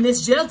 And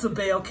this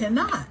Jezebel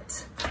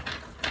cannot.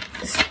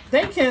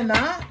 They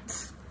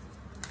cannot.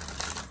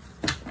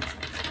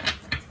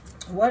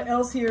 What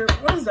else here?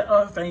 What is the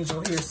earth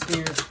angel here,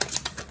 Spirit?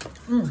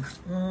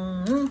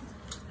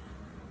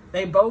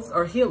 They both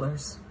are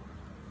healers.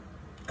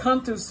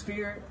 Come through,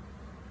 Spirit.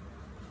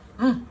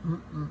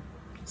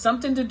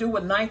 Something to do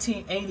with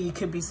 1980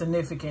 could be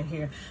significant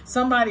here.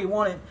 Somebody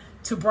wanted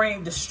to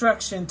bring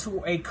destruction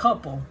to a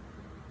couple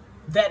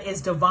that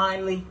is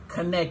divinely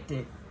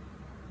connected.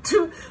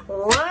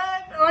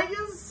 What? Are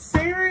you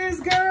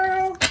serious,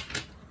 girl?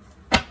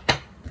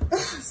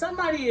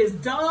 Somebody is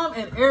dumb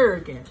and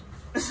arrogant.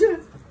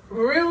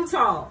 Real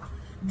talk.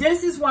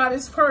 This is why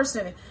this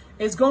person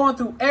is going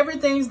through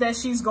everything that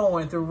she's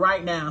going through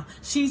right now.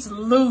 She's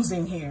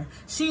losing here.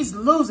 She's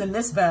losing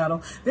this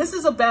battle. This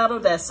is a battle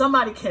that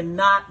somebody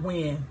cannot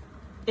win.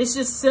 It's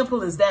just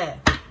simple as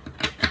that.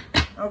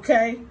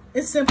 Okay?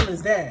 It's simple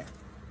as that.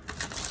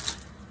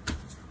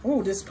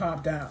 Oh, this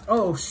popped out.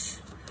 Oh,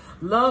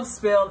 love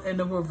spell in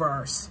the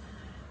reverse.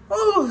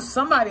 Oh,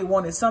 somebody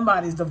wanted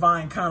somebody's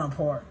divine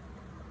counterpart.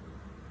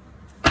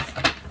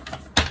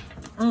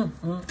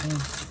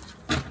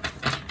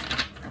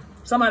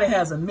 Somebody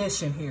has a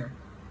mission here,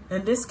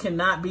 and this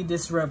cannot be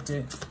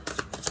disrupted.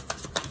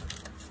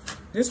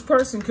 This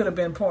person could have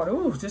been part of,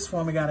 ooh, this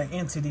woman got an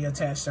entity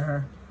attached to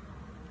her.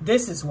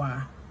 This is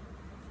why.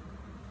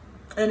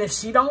 And if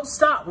she don't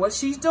stop what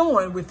she's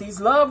doing with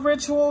these love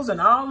rituals and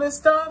all this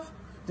stuff,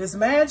 this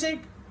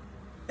magic,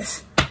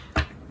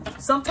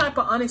 some type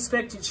of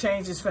unexpected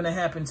change is going to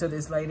happen to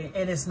this lady,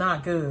 and it's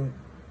not good.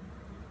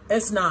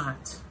 It's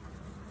not.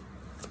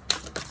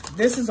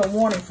 This is a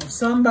warning from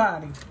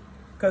somebody,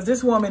 because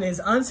this woman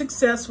is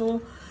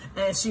unsuccessful,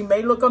 and she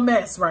may look a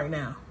mess right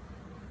now.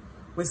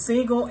 With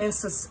single and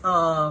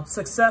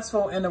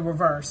successful in the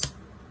reverse.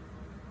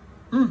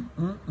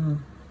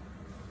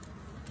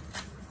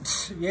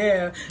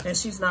 Yeah, and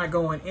she's not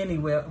going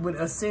anywhere with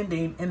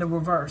ascending in the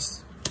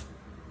reverse.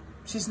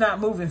 She's not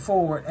moving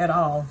forward at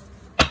all.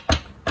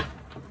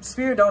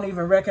 Spirit don't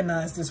even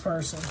recognize this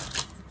person.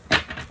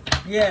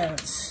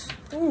 Yes.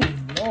 Ooh,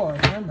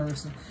 Lord have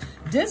mercy.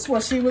 This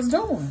what she was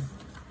doing.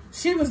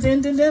 She was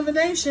in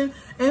divination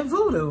and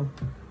voodoo.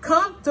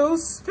 Come through,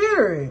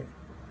 Spirit.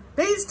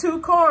 These 2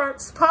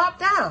 cards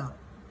popped out.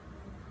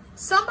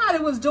 Somebody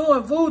was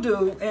doing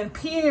voodoo and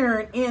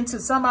peering into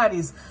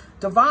somebody's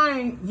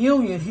divine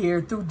union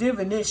here through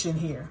divination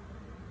here.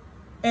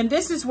 And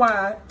this is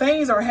why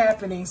things are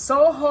happening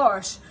so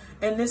harsh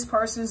in this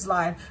person's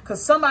life,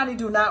 because somebody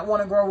do not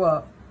want to grow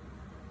up.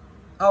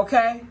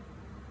 Okay?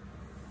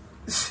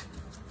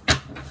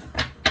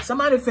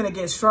 Somebody finna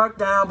get struck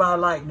down by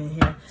lightning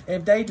here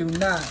if they do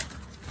not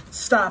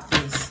stop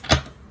this.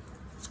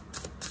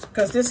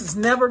 Because this is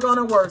never going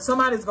to work.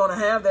 Somebody's going to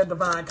have their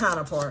divine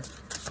counterpart.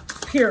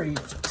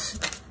 Period.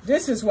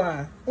 This is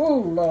why. Oh,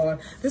 Lord.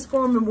 This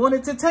woman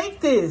wanted to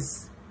take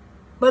this.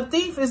 But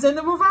thief is in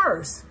the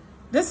reverse.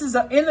 This is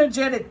an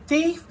energetic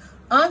thief,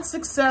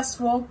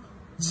 unsuccessful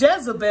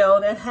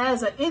Jezebel that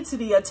has an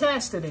entity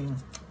attached to them.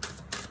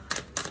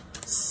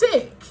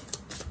 Sick.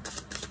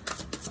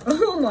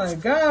 Oh, my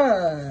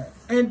God.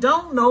 And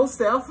don't know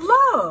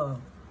self-love.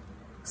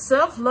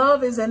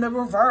 Self-love is in the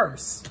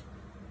reverse.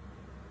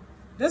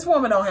 This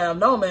woman don't have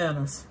no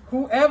manners.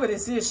 Whoever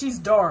this is, she's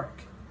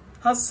dark.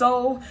 Her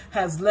soul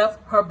has left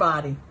her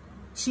body.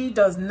 She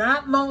does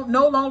not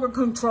no longer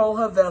control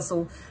her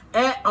vessel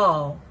at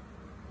all.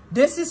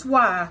 This is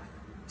why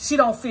she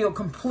don't feel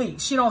complete.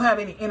 She don't have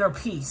any inner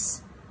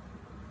peace.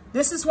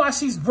 This is why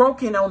she's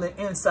broken on the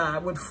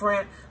inside with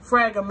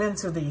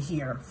fragmentality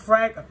here.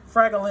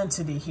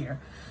 Fragility here.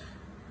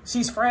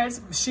 She's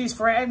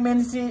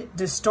fragmented,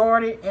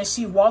 distorted, and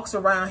she walks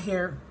around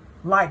here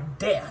like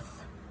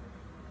death.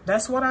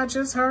 That's what I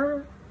just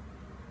heard.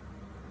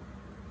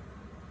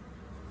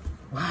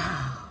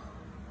 Wow.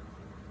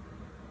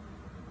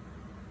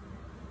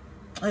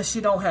 And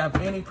she don't have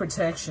any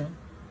protection.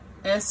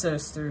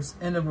 Ancestors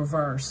in the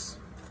reverse.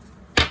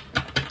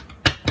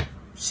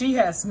 She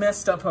has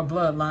messed up her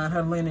bloodline,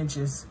 her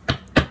lineages.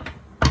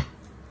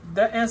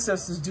 The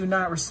ancestors do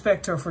not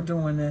respect her for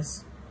doing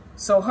this.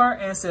 So her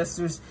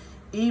ancestors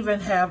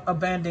even have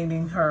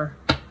abandoning her,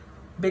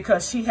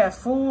 because she had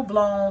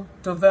full-blown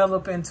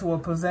developed into a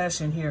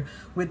possession here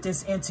with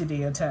this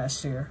entity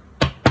attached here.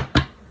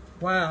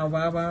 Wow,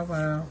 wow, wow,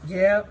 wow.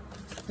 Yep.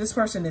 This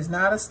person is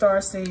not a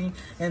starseed,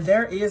 and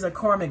there is a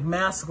karmic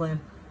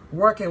masculine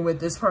working with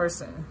this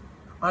person.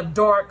 A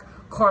dark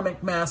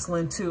karmic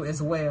masculine too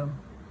as well.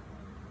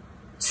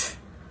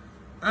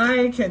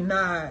 I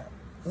cannot.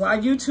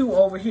 While you two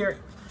over here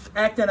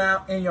acting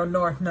out in your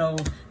North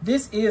Node,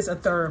 this is a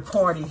third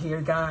party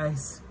here,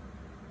 guys.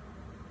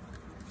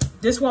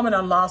 This woman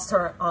done lost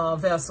her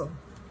vessel.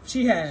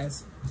 She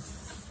has.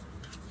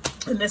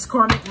 And this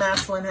karmic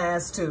masculine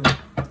has too.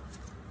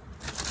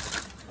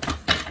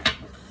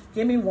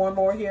 Give me one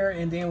more here,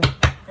 and then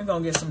we're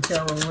going to get some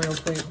tarot real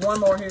quick. One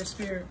more here,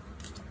 Spirit.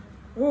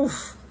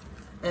 Oof.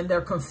 And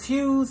they're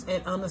confused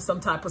and under some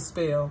type of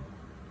spell.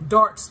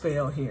 Dark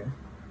spell here.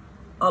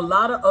 A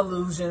lot of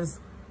illusions,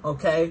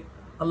 okay?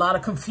 A lot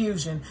of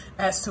confusion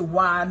as to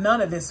why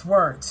none of this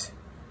worked.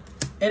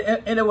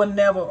 And it will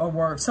never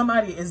work.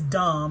 Somebody is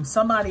dumb.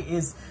 Somebody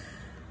is...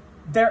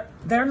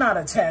 They're not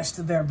attached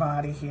to their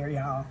body here,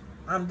 y'all.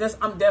 I'm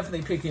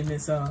definitely picking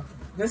this up.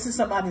 This is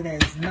somebody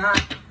that is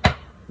not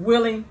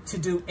willing to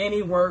do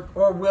any work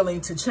or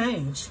willing to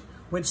change.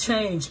 With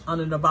change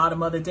under the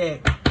bottom of the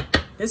deck.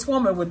 This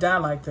woman would die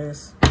like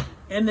this.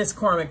 In this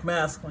karmic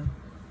masculine.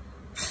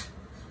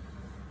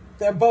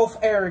 They're both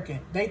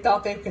arrogant. They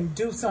thought they can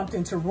do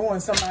something to ruin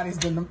somebody's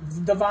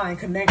divine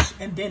connection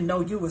and didn't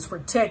know you was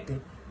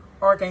protected.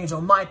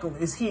 Archangel Michael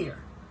is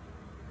here.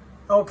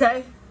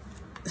 Okay?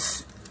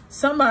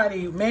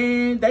 Somebody,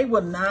 man, they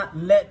will not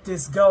let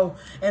this go.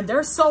 And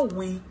they're so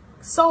weak,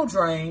 so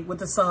drained with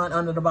the sun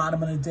under the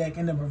bottom of the deck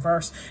in the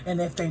reverse.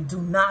 And if they do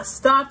not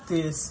stop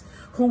this,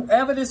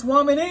 whoever this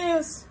woman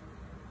is,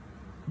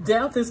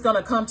 death is going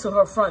to come to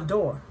her front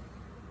door.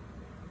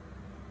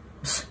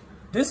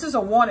 This is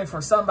a warning for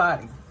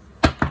somebody.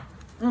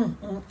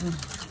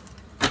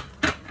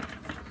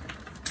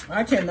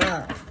 I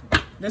cannot.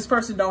 This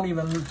person don't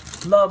even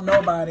love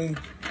nobody.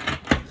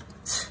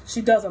 She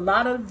does a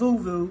lot of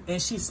voodoo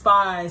and she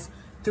spies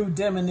through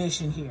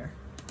diminution here.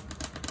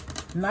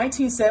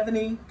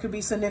 1970 could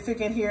be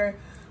significant here.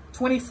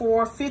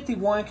 24,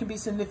 51 could be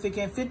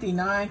significant.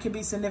 59 could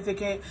be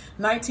significant.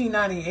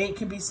 1998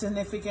 could be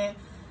significant.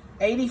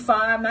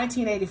 85,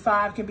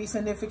 1985 could be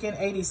significant.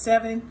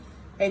 87,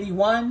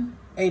 81,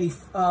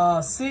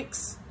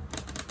 86,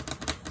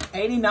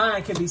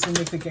 89 could be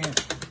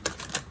significant.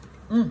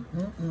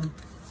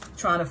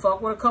 Trying to fuck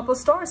with a couple of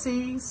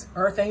starseeds,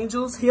 earth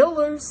angels,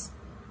 healers.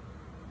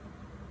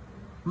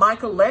 My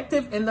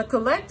collective in the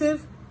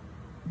collective,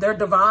 they're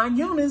divine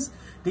unions.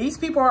 These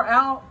people are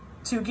out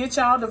to get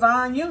y'all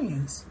divine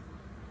unions.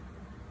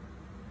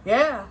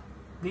 Yeah,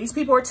 these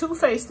people are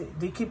two-faced.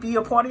 They could be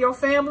a part of your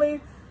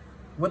family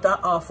with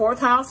the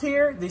fourth house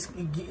here.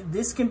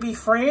 This can be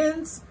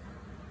friends.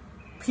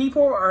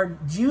 People are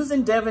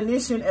using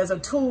divination as a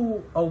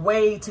tool, a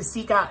way to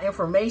seek out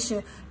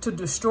information to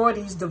destroy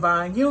these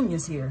divine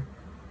unions here.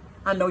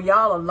 I know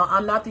y'all are,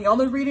 I'm not the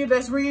only reader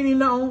that's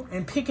reading on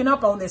and picking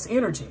up on this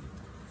energy.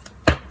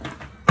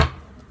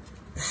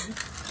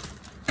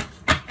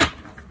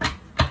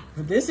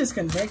 But this is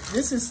connected.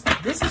 This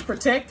is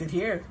protected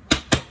here.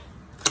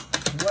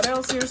 What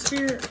else here,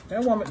 Spirit?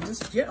 That woman,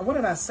 yeah, what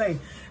did I say?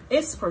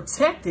 It's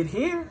protected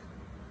here.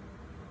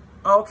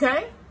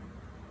 Okay?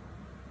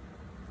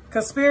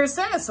 Because Spirit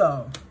said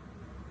so.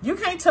 You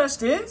can't touch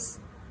this.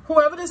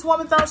 Whoever this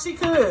woman thought she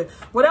could.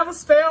 Whatever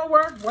spell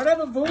work,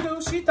 whatever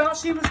voodoo she thought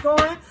she was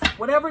going,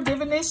 whatever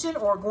divination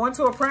or going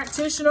to a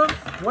practitioner,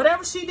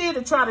 whatever she did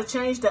to try to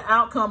change the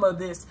outcome of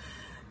this,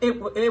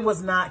 it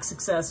was not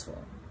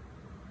successful.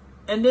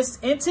 And this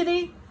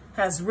entity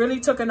has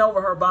really taken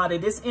over her body.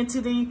 This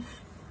entity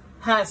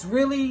has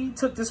really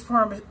took this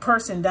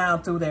person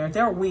down through there.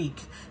 They're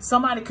weak.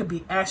 Somebody could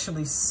be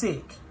actually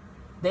sick.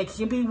 They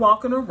can be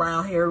walking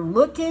around here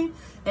looking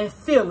and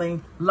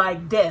feeling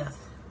like death.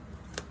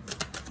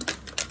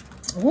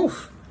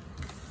 Woof.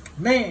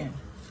 Man.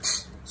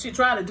 She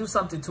tried to do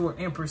something to her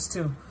Empress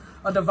too.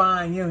 A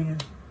divine union.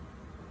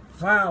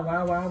 Wow,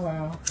 wow, wow,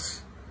 wow.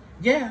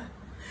 Yeah.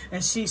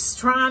 And she's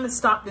trying to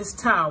stop this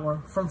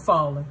tower from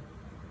falling.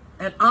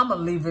 And I'm going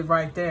to leave it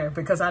right there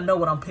because I know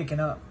what I'm picking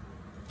up.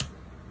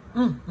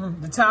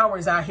 The tower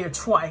is out here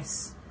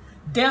twice.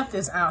 Death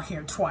is out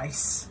here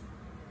twice.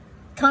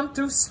 Come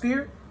through,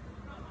 Spirit.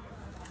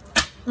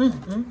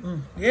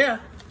 Yeah.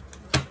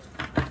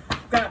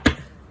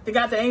 They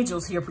got the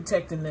angels here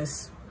protecting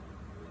this.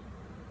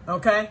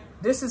 Okay?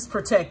 This is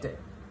protected.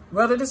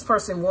 Whether this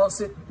person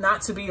wants it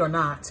not to be or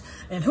not.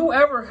 And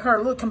whoever her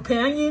little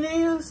companion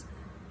is,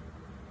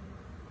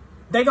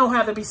 they're going to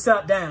have to be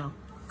shut down.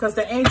 Because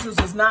the angels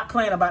is not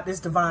playing about this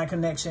divine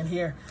connection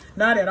here.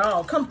 Not at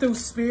all. Come through,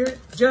 Spirit.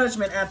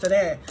 Judgment after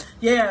that.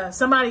 Yeah,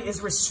 somebody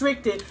is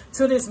restricted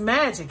to this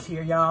magic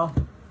here, y'all.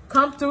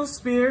 Come through,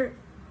 Spirit.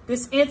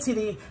 This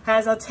entity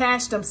has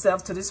attached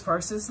themselves to this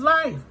person's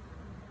life.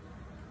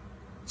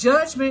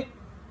 Judgment,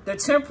 the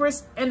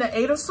Temperance, and the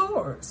Eight of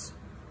Swords.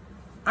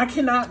 I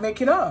cannot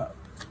make it up.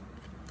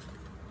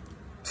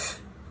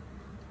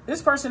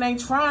 This person ain't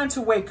trying to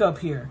wake up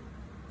here.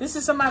 This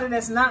is somebody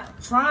that's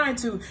not trying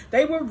to.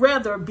 They would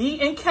rather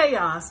be in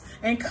chaos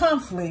and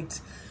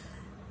conflict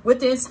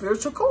within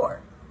spiritual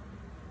court.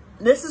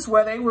 This is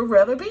where they would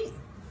rather be.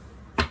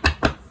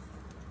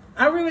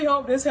 I really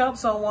hope this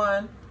helps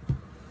someone.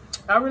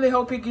 I really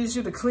hope it gives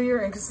you the clear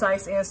and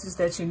concise answers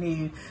that you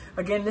need.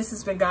 Again, this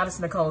has been Goddess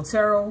Nicole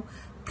Tarot.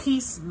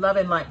 Peace, love,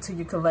 and light to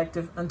your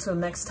collective. Until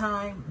next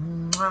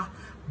time, mwah,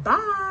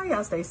 bye.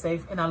 Y'all stay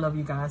safe, and I love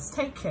you guys.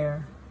 Take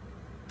care.